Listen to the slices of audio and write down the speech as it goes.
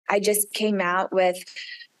I just came out with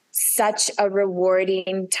such a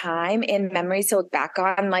rewarding time and memories to look back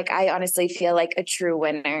on. Like, I honestly feel like a true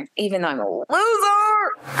winner, even though I'm a loser.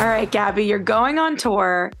 All right, Gabby, you're going on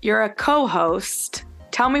tour. You're a co-host.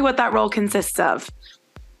 Tell me what that role consists of.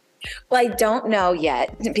 Well, I don't know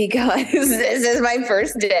yet because this is my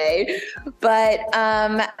first day, but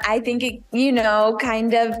I think it,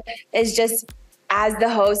 kind of is just as the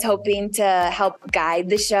host hoping to help guide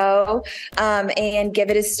the show and give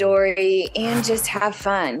it a story and just have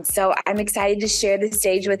fun. So I'm excited to share the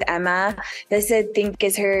stage with Emma. This, I think,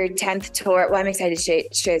 is her 10th tour. Well, I'm excited to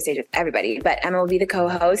share the stage with everybody, but Emma will be the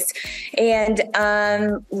co-host and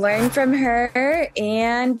learn from her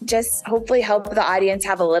and just hopefully help the audience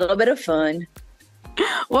have a little bit of fun.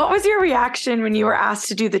 What was your reaction when you were asked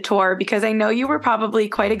to do the tour? Because I know you were probably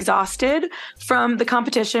quite exhausted from the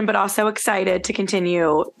competition, but also excited to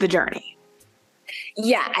continue the journey.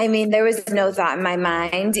 Yeah, I mean, there was no thought in my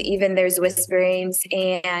mind. Even there's whisperings,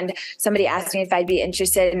 and somebody asked me if I'd be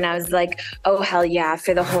interested, and I was like, oh, hell yeah,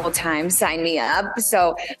 for the whole time, sign me up.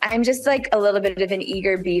 So I'm just like a little bit of an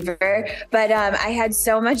eager beaver, but I had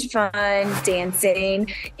so much fun dancing,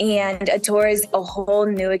 and a tour is a whole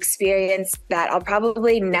new experience that I'll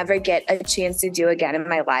probably never get a chance to do again in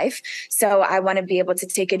my life. So I want to be able to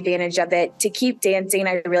take advantage of it, to keep dancing.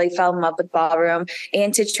 I really fell in love with ballroom,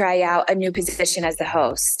 and to try out a new position as the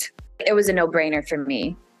host. It was a no-brainer for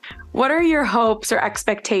me. What are your hopes or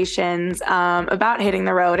expectations about hitting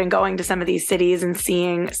the road and going to some of these cities and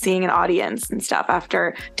seeing an audience and stuff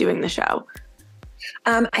after doing the show?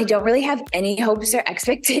 I don't really have any hopes or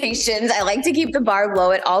expectations. I like to keep the bar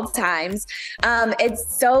low at all times.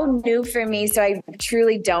 It's so new for me, so I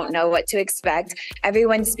truly don't know what to expect.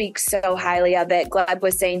 Everyone speaks so highly of it. Gleb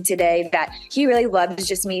was saying today that he really loves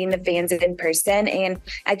just meeting the fans in person, and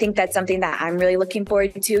I think that's something that I'm really looking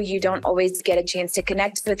forward to. You don't always get a chance to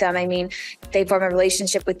connect with them. I mean, they form a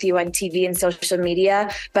relationship with you on TV and social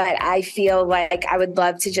media, but I feel like I would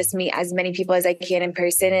love to just meet as many people as I can in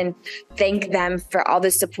person and thank them for all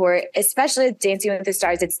the support, especially with Dancing with the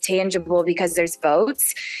Stars. It's tangible because there's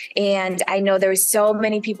votes. And I know there were so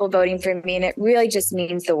many people voting for me, and it really just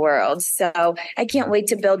means the world. So I can't wait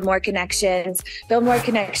to build more connections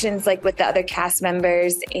like with the other cast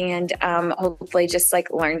members, and hopefully just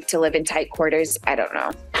like learn to live in tight quarters. I don't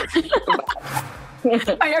know.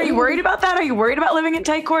 Are you worried about that? Are you worried about living in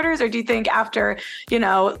tight quarters? Or do you think after,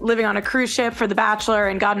 living on a cruise ship for The Bachelor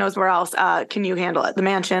and God knows where else, can you handle it? The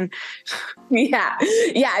mansion? Yeah.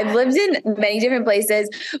 I've lived in many different places,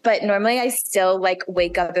 but normally I still like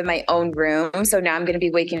wake up in my own room. So now I'm going to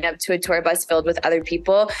be waking up to a tour bus filled with other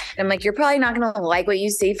people. And I'm like, you're probably not going to like what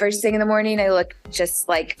you see first thing in the morning. I look just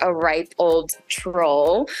like a ripe old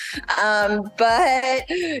troll. But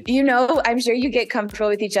I'm sure you get comfortable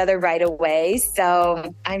with each other right away. So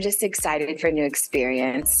I'm just excited for a new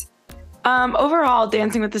experience. Overall,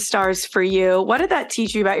 Dancing with the Stars for you, what did that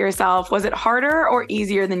teach you about yourself? Was it harder or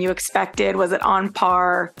easier than you expected? Was it on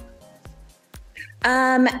par?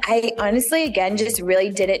 I honestly, again, just really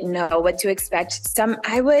didn't know what to expect.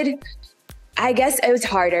 I guess it was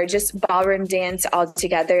harder. Just ballroom dance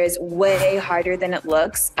altogether is way harder than it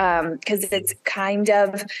looks because it's kind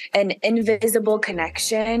of an invisible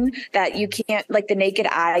connection that you can't, like the naked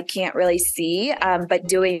eye can't really see. But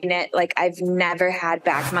doing it, like I've never had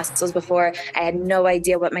back muscles before. I had no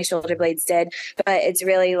idea what my shoulder blades did, but it's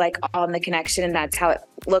really like all in the connection, and that's how it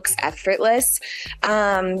looks effortless.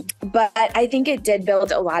 But I think it did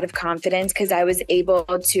build a lot of confidence because I was able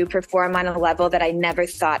to perform on a level that I never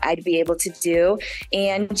thought I'd be able to do.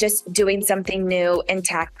 And just doing something new and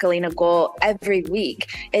tackling a goal every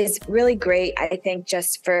week is really great, I think,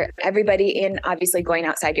 just for everybody, and obviously going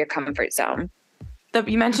outside your comfort zone.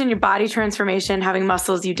 You mentioned your body transformation, having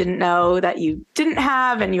muscles you didn't know that you didn't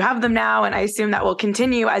have, and you have them now. And I assume that will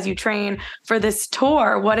continue as you train for this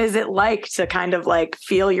tour. What is it like to kind of like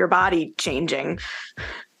feel your body changing?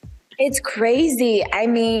 It's crazy. I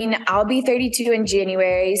mean, I'll be 32 in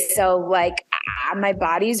January. So like my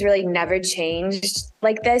body's really never changed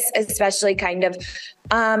like this, especially kind of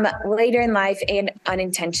later in life and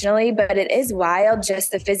unintentionally. But it is wild,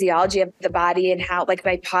 just the physiology of the body and how like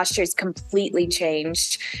my posture's completely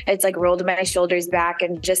changed. It's like rolled my shoulders back,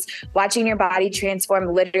 and just watching your body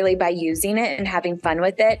transform literally by using it and having fun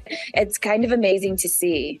with it. It's kind of amazing to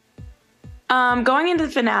see. Going into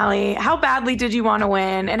the finale, how badly did you want to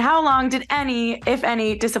win? And how long did any, if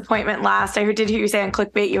any, disappointment last? Did hear you say on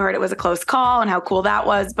Clickbait you heard it was a close call and how cool that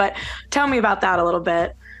was. But tell me about that a little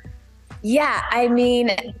bit. Yeah, I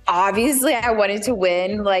mean, obviously I wanted to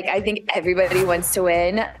win. Like, I think everybody wants to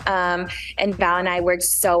win. And Val and I worked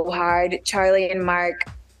so hard. Charlie and Mark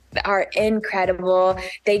are incredible.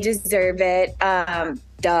 They deserve it.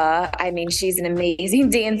 Duh. I mean, she's an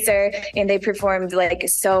amazing dancer, and they performed like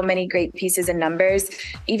so many great pieces and numbers.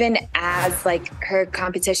 Even as like her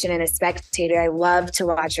competition and a spectator, I love to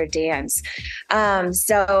watch her dance.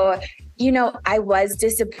 So you know, I was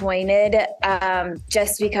disappointed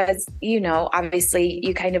just because, you know, obviously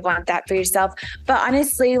you kind of want that for yourself. But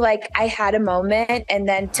honestly, like I had a moment and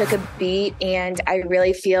then took a beat, and I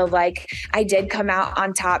really feel like I did come out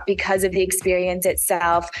on top because of the experience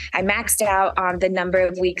itself. I maxed out on the number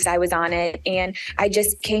of weeks I was on it, and I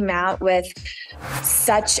just came out with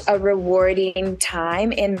such a rewarding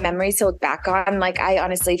time and memories to look back on. Like I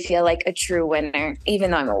honestly feel like a true winner,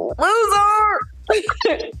 even though I'm a loser. Hey,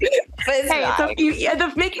 so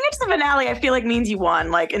the making it to the finale, I feel like means you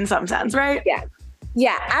won, like in some sense, right?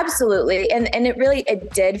 Yeah, absolutely. And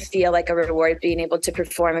it did feel like a reward being able to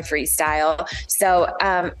perform a freestyle. So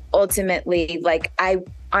ultimately, like I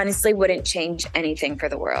honestly wouldn't change anything for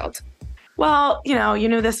the world. Well, you know, you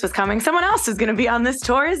knew this was coming. Someone else who's going to be on this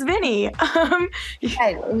tour is Vinny.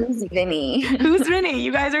 Who's Vinny? Who's Vinny?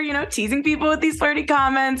 You guys are, you know, teasing people with these flirty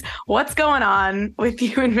comments. What's going on with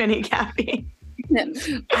you and Vinny, Gabby?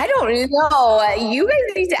 I don't know. You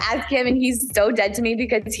guys need to ask him, and he's so dead to me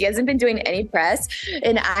because he hasn't been doing any press,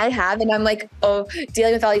 and I have, and I'm like, oh,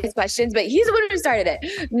 dealing with all these questions, but he's the one who started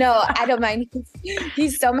it. No, I don't mind.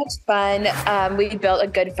 He's so much fun. We built a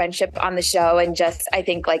good friendship on the show, and just, I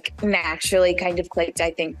think, like naturally kind of clicked.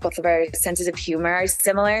 I think both of our senses of humor are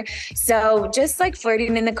similar. So just like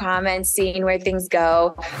flirting in the comments, seeing where things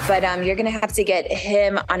go. But you're going to have to get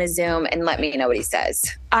him on a Zoom and let me know what he says.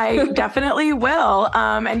 I definitely will.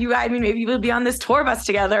 And you, I mean, maybe we'll be on this tour bus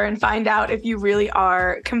together and find out if you really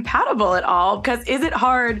are compatible at all. Because is it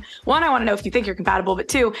hard? One, I want to know if you think you're compatible, but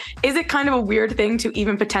two, is it kind of a weird thing to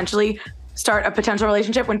even potentially start a potential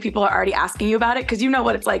relationship when people are already asking you about it? Because you know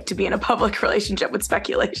what it's like to be in a public relationship with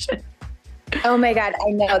speculation. Oh my God,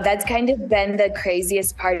 I know. That's kind of been the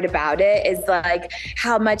craziest part about it, is like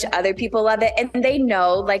how much other people love it. And they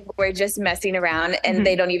know like we're just messing around, and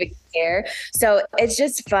they don't even care. So it's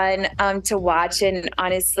just fun to watch. And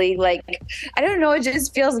honestly, like, I don't know, it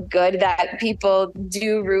just feels good that people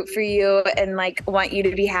do root for you and like want you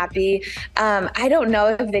to be happy. I don't know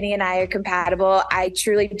if Vinny and I are compatible. I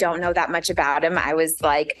truly don't know that much about him. I was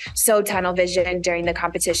like so tunnel vision during the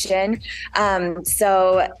competition.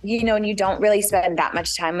 So, you know, and you don't really spend that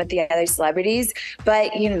much time with the other celebrities,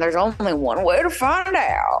 but you know, there's only one way to find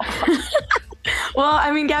out. Well,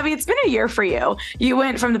 I mean, Gabby, it's been a year for you. You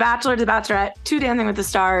went from The Bachelor to The Bachelorette to Dancing with the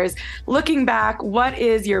Stars. Looking back, what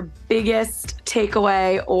is your biggest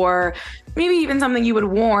takeaway, or maybe even something you would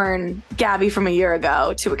warn Gabby from a year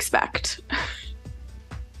ago to expect?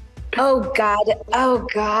 Oh God.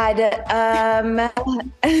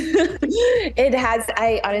 It has,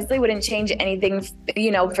 I honestly wouldn't change anything, you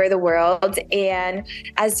know, for the world. And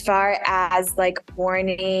as far as like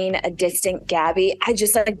warning a distant Gabby, I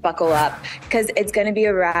just like buckle up, because it's going to be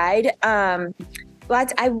a ride. I'm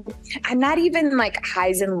not even like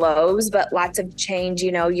highs and lows, but lots of change.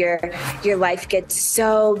 You know, your life gets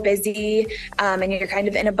so busy, and you're kind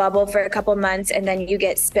of in a bubble for a couple months, and then you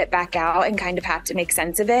get spit back out and kind of have to make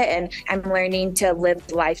sense of it. And I'm learning to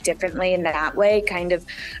live life differently in that way, kind of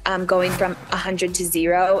going from 100 to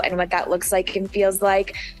 0 and what that looks like and feels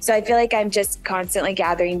like. So I feel like I'm just constantly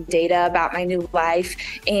gathering data about my new life,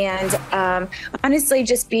 and honestly,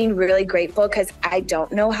 just being really grateful, because I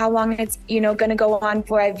don't know how long it's, you know, going to go on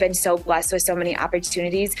for. I've been so blessed with so many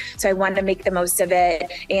opportunities, so I want to make the most of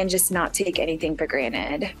it and just not take anything for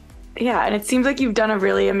granted. Yeah, and it seems like you've done a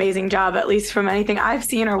really amazing job, at least from anything I've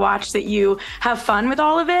seen or watched, that you have fun with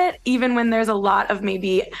all of it. Even when there's a lot of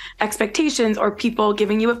maybe expectations or people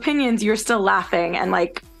giving you opinions, you're still laughing, and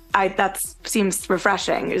like that seems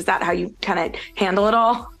refreshing. Is that how you kind of handle it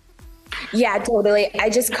all? Yeah, totally. I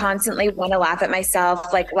just constantly want to laugh at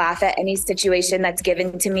myself, like laugh at any situation that's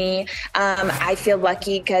given to me. I feel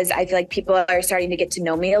lucky because I feel like people are starting to get to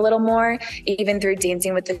know me a little more, even through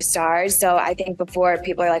Dancing with the Stars. So I think before,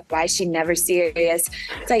 people are like, why is she never serious?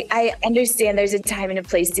 It's like, I understand there's a time and a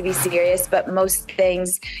place to be serious, but most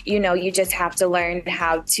things, you know, you just have to learn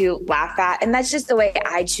how to laugh at. And that's just the way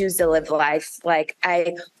I choose to live life. Like,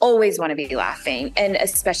 I always want to be laughing, and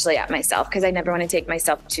especially at myself, because I never want to take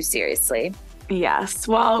myself too seriously. Yes.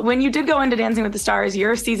 Well, when you did go into Dancing with the Stars,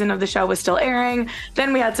 your season of the show was still airing.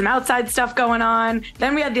 Then we had some outside stuff going on.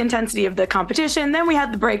 Then we had the intensity of the competition. Then we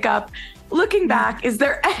had the breakup. Looking back, is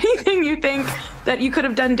there anything you think that you could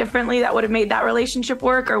have done differently that would have made that relationship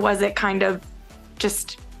work? Or was it kind of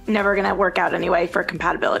just never going to work out anyway for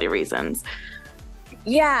compatibility reasons?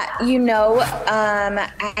 Yeah,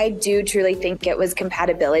 I do truly think it was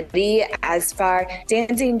compatibility. As far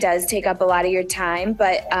dancing does take up a lot of your time,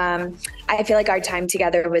 but I feel like our time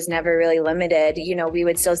together was never really limited. We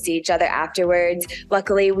would still see each other afterwards.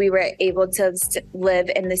 Luckily, we were able to live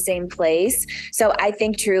in the same place. So I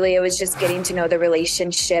think truly it was just getting to know the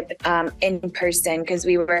relationship in person, because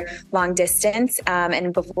we were long distance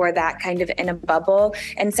and before that kind of in a bubble.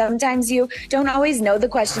 And sometimes you don't always know the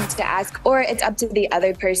questions to ask, or it's up to the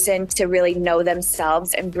other person to really know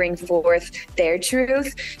themselves and bring forth their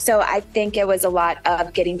truth. So I think it was a lot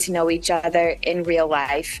of getting to know each other in real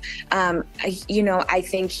life. I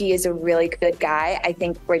think he is a really good guy. I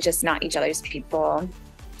think we're just not each other's people,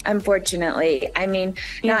 unfortunately. I mean,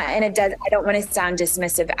 I don't want to sound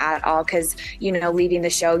dismissive at all, because, leaving the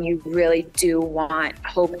show, you really do want,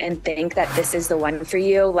 hope, and think that this is the one for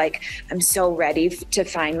you. Like, I'm so ready to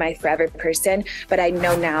find my forever person, but I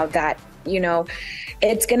know now that,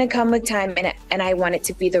 it's going to come with time, and I want it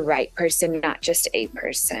to be the right person, not just a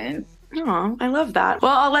person. Oh, I love that.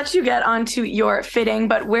 Well, I'll let you get on to your fitting,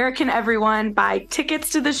 but where can everyone buy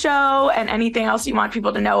tickets to the show and anything else you want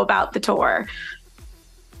people to know about the tour?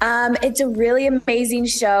 It's a really amazing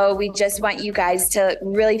show. We just want you guys to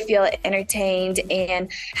really feel entertained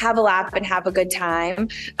and have a laugh and have a good time.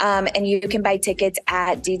 And you can buy tickets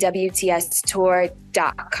at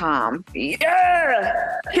DWTStour.com.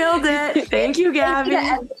 Yeah! Killed it. Thank you, Gabby.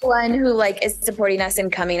 Thank you to everyone who is supporting us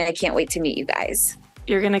and coming. I can't wait to meet you guys.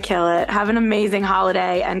 You're going to kill it. Have an amazing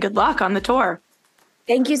holiday and good luck on the tour.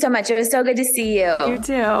 Thank you so much. It was so good to see you. You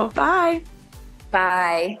too. Bye.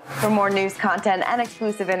 Bye. For more news, content, and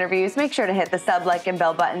exclusive interviews, make sure to hit the sub, like, and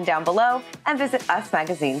bell button down below and visit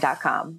usmagazine.com.